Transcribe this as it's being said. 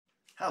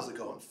How's it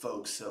going,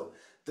 folks? So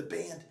the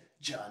band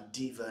John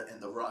Diva and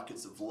the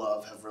Rockets of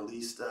Love have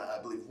released, I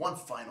believe, one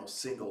final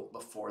single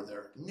before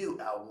their new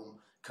album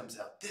comes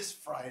out this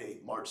Friday,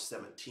 March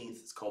 17th.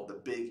 It's called The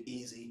Big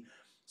Easy.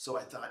 So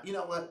I thought, you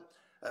know what?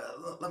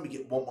 Let me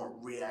get one more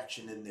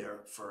reaction in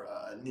there for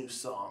a new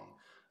song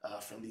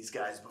from these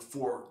guys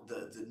before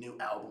the new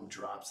album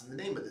drops. And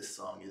the name of this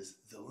song is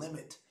The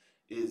Limit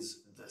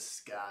is the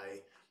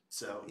Sky.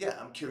 So yeah,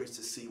 I'm curious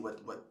to see what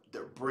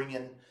they're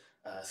bringing.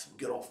 Some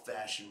good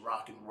old-fashioned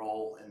rock and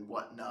roll and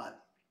whatnot.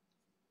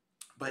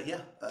 But yeah,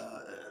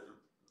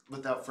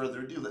 without further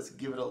ado, let's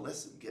give it a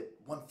listen. Get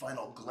one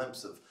final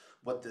glimpse of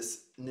what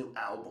this new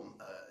album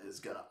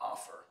is going to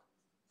offer.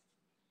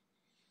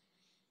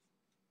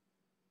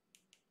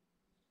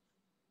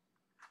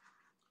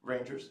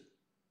 Rangers,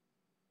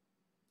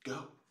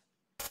 go.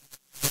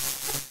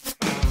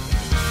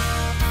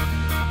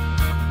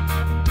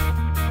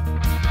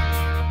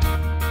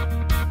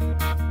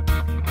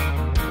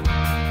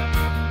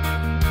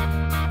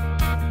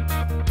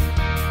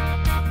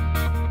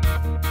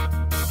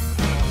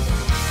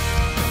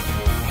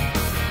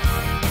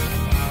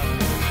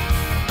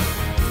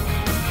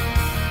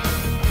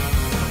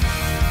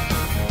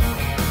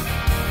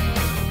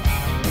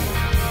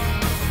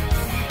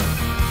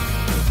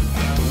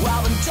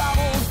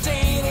 Double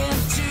dating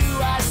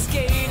to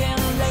escape.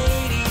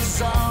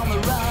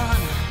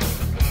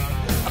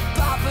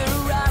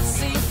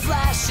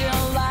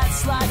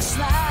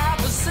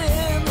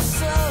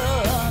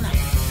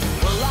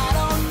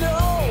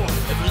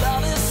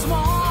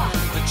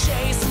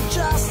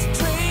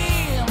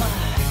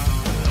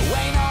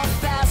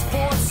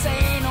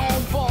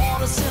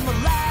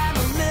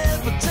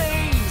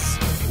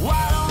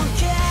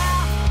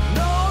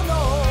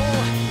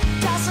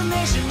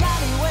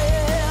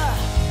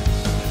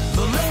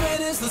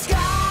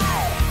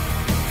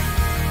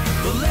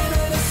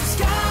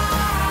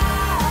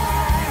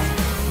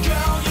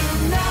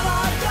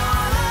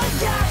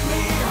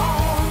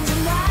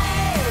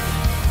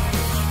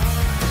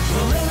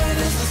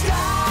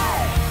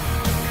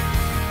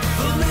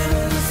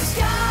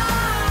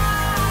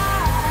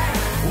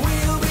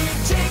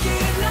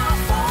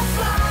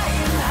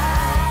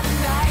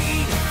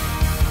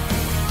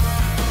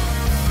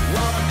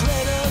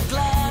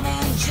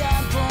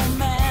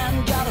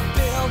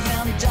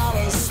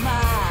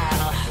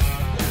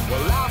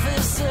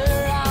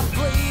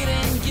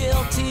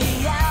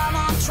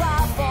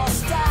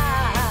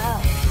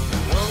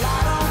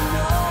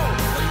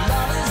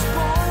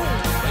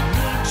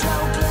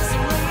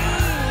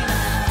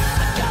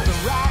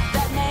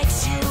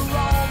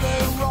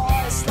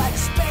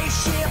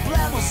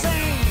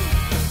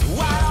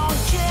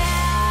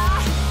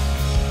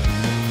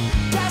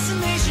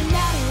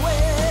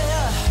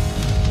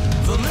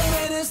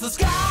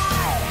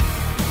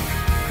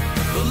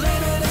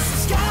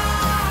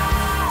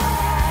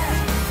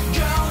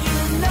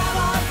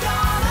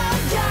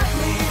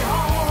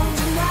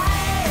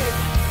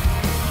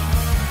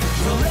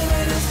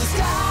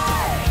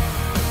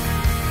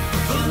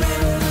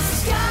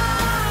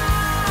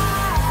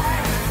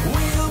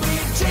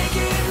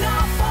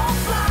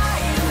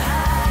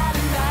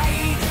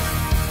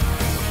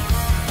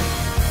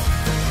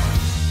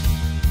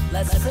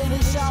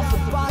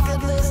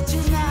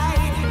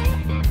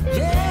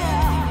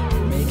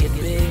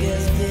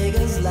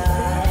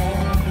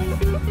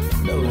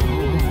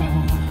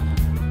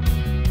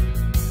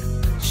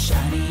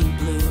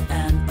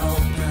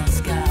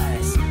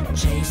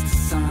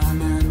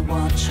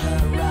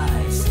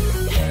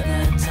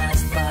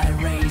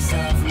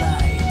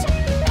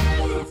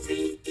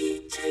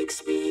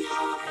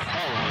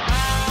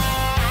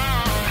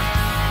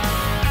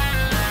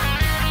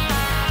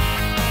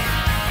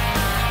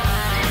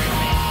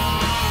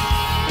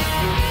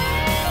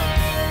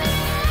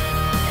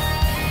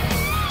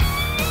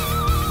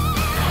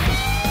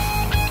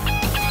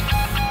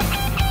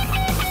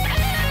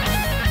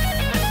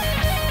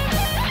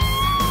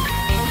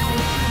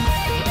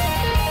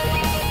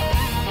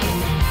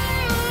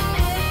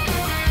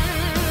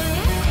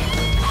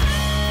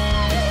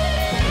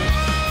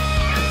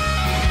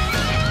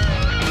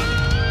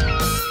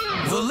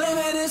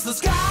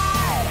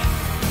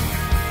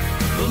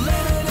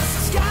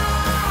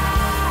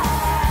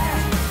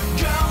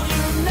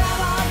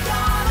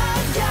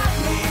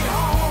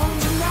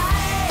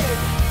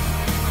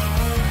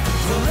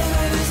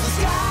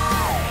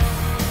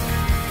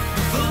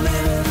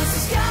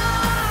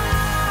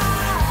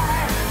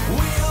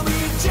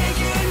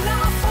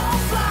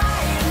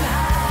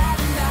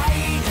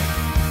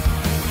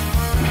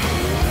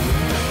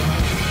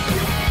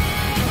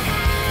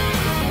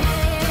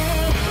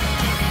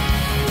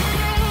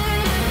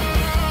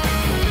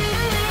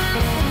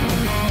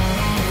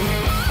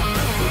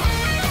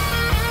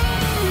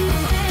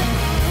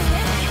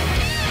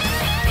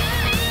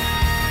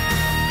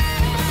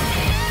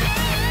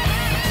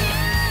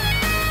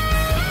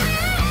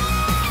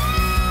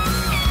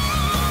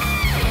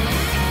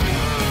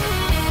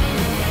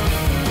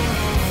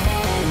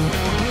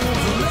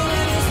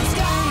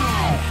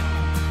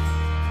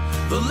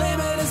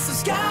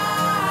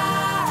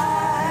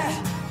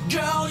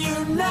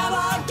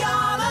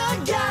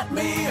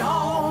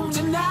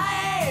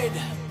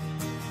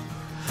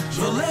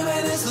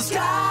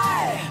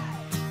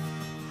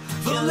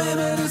 the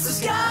limit is the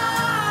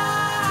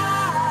sky.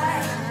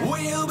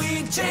 We'll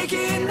be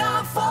taking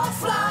off or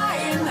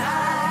flying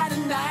high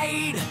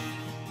tonight.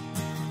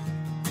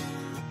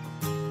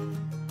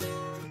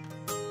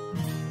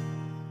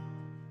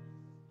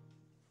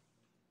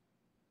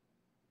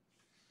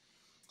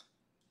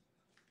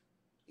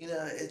 You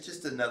know, it's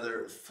just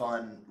another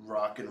fun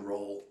rock and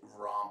roll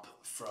romp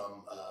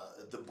from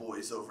the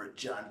boys over at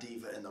John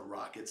Diva and the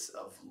Rockets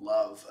of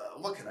Love.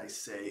 What can I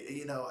say?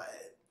 You know,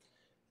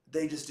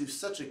 they just do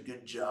such a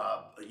good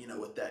job, you know,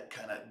 with that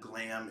kind of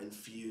glam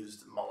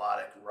infused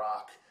melodic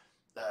rock.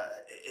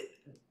 It,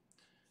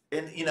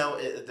 and you know,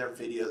 their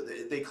video,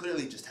 they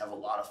clearly just have a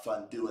lot of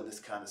fun doing this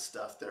kind of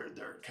stuff. They're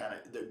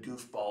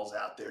goofballs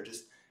out there,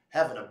 just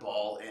having a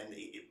ball, and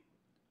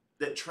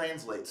that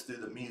translates through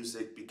the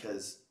music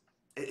because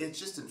it's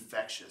just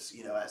infectious,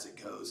 you know, as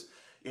it goes.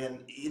 And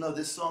you know,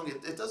 this song,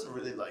 it doesn't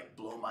really like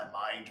blow my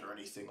mind or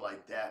anything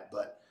like that,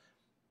 but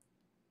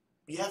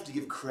you have to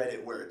give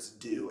credit where it's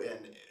due. And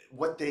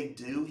what they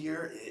do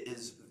here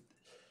is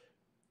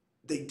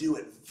they do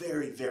it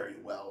very, very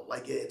well.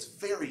 Like it's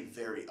very,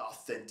 very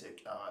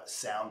authentic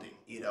sounding,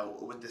 you know,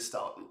 with this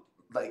style.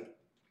 Like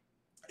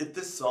if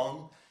this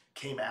song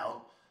came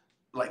out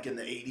like in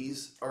the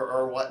 80s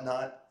or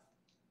whatnot,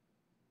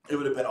 it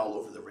would have been all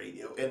over the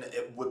radio, and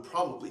it would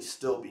probably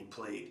still be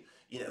played,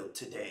 you know,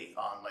 today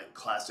on like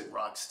classic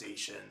rock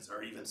stations,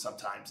 or even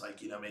sometimes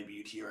like, you know, maybe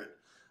you'd hear it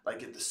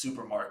like at the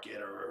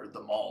supermarket or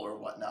the mall or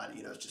whatnot.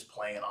 You know, it's just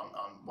playing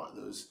on one of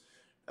those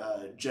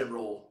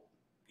general,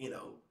 you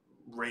know,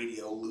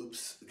 radio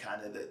loops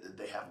kind of that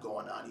they have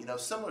going on. You know,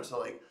 similar to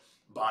like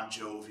Bon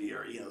Jovi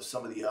or, you know,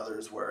 some of the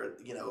others where,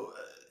 you know,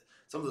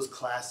 some of those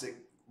classic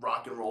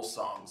rock and roll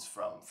songs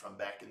from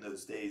back in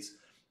those days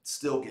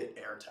still get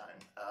airtime,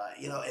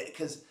 you know,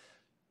 because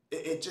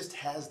it just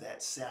has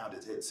that sound.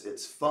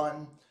 It's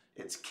fun,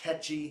 it's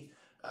catchy,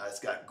 it's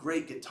got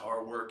great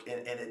guitar work,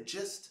 and it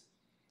just,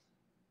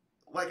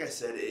 like I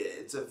said,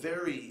 it's a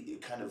very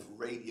kind of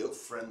radio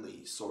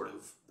friendly sort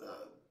of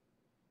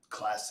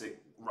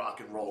classic rock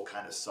and roll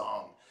kind of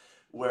song.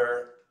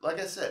 Where, like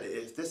I said,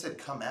 if this had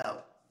come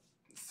out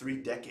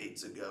 3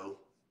 decades ago,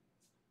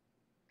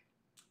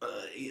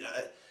 you know,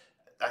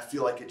 I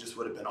feel like it just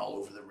would have been all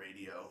over the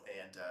radio,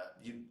 and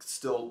you'd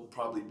still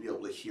probably be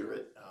able to hear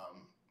it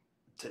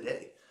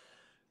today.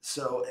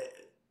 So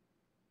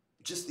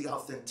just the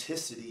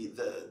authenticity,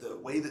 the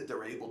way that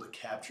they're able to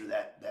capture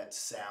that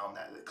sound,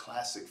 that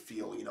classic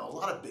feel. You know, a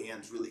lot of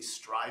bands really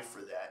strive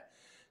for that,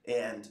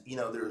 and you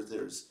know,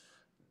 there's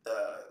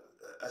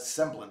a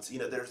semblance. You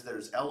know,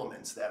 there's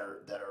elements that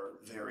are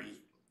very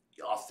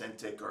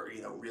authentic, or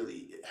you know,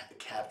 really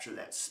capture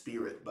that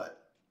spirit, but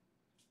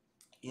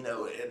you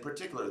know, in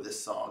particular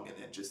this song,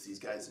 and just these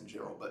guys in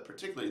general, but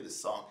particularly this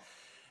song,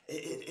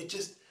 it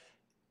just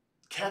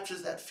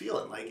captures that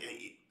feeling. Like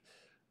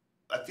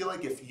I feel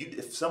like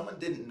if someone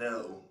didn't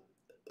know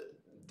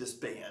this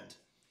band,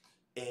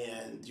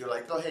 and you're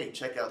like, oh hey,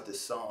 check out this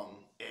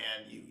song,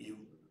 and you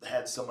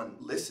had someone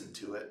listen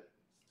to it,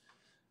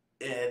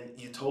 and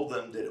you told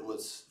them that it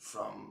was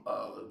from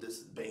this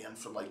band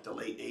from like the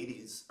late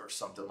 80s or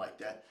something like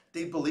that,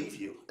 they'd believe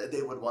you.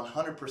 They would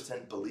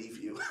 100%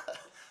 believe you.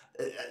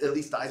 At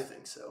least I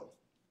think so,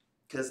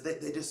 because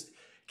they just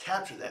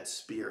capture that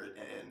spirit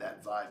and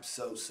that vibe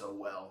so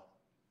well.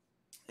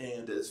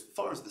 And as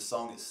far as the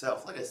song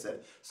itself, like I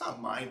said, it's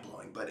not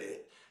mind-blowing, but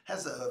it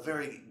has a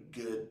very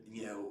good,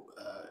 you know,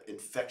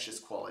 infectious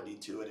quality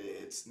to it.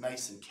 It's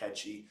nice and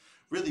catchy,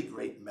 really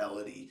great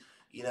melody.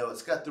 You know,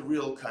 it's got the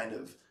real kind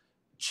of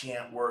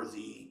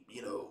chant-worthy,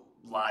 you know,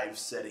 live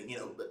setting, you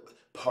know,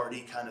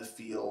 party kind of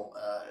feel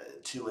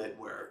to it,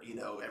 where you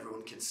know,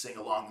 everyone can sing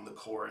along in the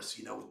chorus,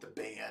 you know, with the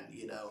band,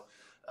 you know,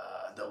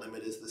 the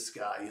limit is the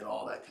sky, and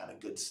all that kind of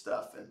good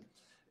stuff. And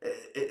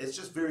it's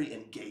just very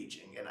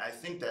engaging, and I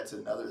think that's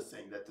another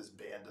thing that this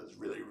band does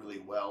really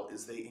well,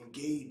 is they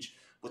engage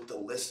with the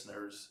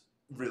listeners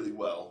really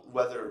well,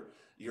 whether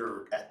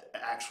you're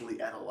actually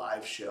at a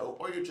live show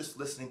or you're just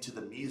listening to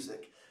the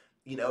music.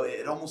 You know,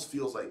 it almost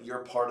feels like you're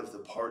part of the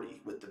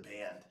party with the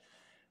band.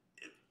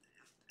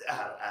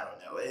 I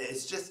don't know.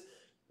 It's just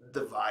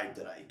the vibe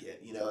that I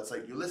get. You know, it's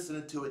like you're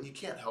listening to it and you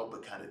can't help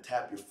but kind of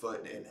tap your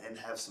foot and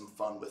have some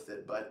fun with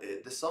it. But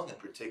this song in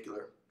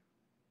particular,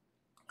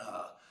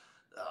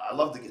 I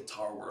love the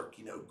guitar work.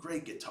 You know,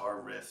 great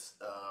guitar riffs.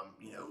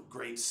 You know,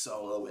 great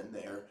solo in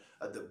there.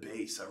 The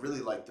bass, I really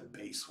like the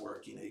bass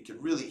work. You know, you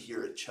can really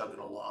hear it chugging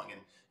along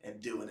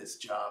and doing its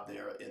job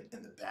there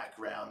in the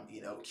background. You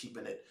know,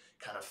 keeping it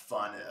kind of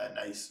fun, a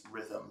nice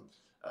rhythm.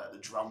 The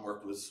drum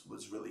work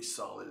was really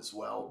solid as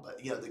well.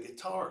 But you know, the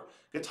guitar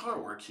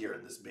work here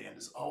in this band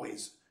is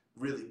always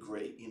really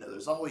great. You know,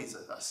 there's always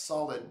a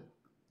solid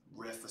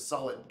riff, a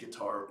solid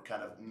guitar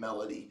kind of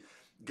melody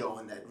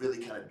going that really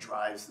kind of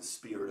drives the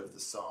spirit of the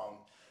song.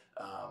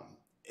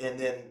 And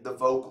then the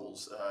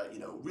vocals, you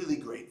know, really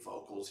great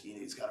vocals. You know,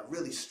 he's got a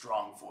really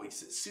strong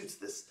voice. It suits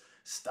this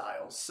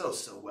style so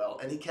well,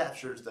 and he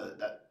captures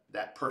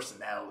that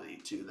personality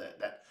too,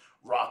 that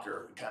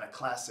rocker kind of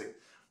classic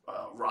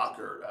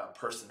rocker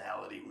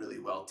personality really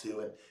well too,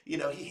 and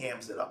he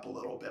hams it up a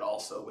little bit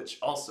also, which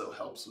also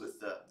helps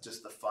with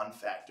just the fun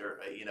factor.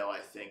 I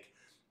think,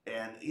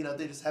 and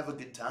they just have a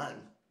good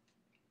time,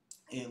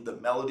 and the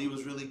melody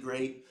was really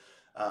great.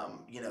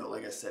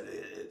 Like I said,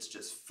 it's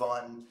just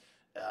fun.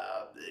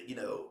 Uh, you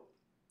know,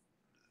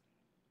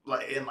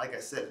 like I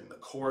said, in the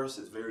chorus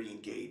is very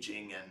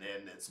engaging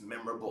and it's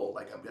memorable.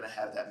 Like I'm gonna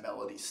have that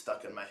melody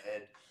stuck in my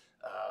head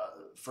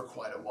for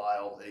quite a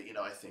while.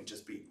 I think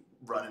just be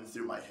running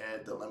through my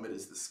head. The limit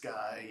is the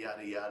sky,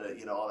 yada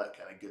yada. All that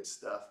kind of good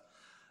stuff.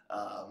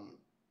 Um,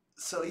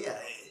 so yeah,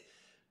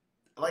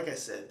 like I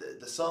said,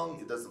 the song,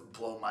 it doesn't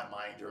blow my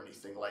mind or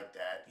anything like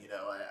that.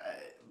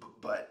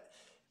 But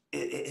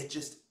it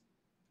just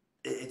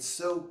it's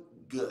so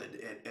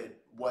good at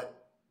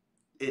what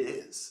it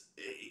is.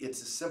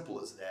 It's as simple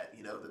as that.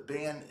 The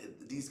band,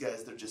 these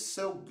guys, they're just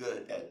so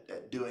good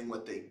at doing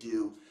what they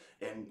do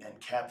and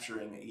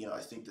capturing, I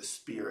think the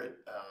spirit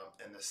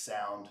and the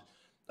sound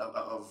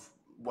of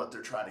what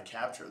they're trying to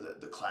capture,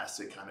 the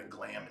classic kind of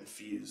glam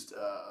infused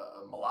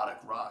melodic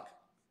rock.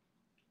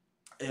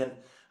 And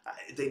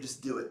they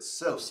just do it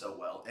so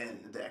well.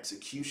 And the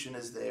execution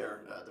is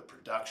there, the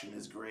production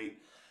is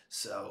great.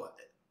 So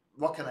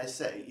what can I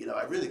say?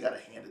 I really got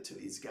to hand it to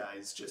these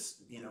guys,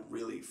 just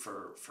really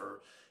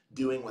for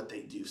doing what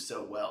they do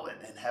so well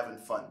and having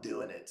fun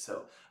doing it.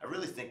 So I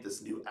really think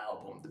this new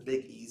album, The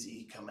Big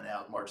Easy, coming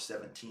out March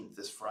 17th,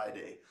 this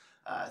Friday,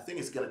 I think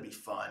it's going to be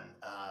fun.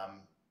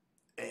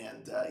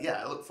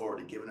 Yeah, I look forward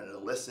to giving it a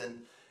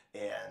listen.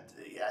 And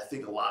yeah, I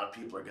think a lot of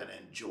people are going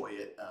to enjoy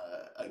it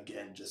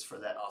again, just for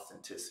that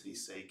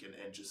authenticity's sake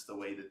and just the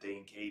way that they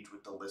engage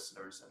with the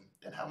listeners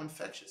and how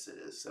infectious it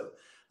is. So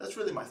that's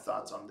really my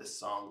thoughts on this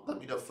song. Let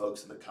me know,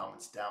 folks, in the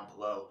comments down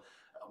below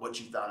what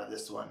you thought of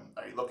this one.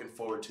 Are you looking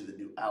forward to the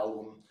new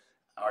album?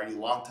 Are you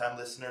longtime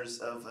listeners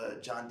of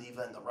John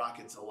Diva and the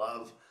Rockets of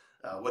Love?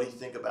 What do you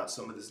think about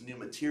some of this new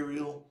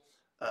material?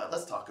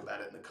 Let's talk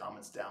about it in the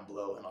comments down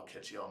below, and I'll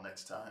catch you all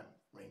next time.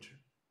 Ranger.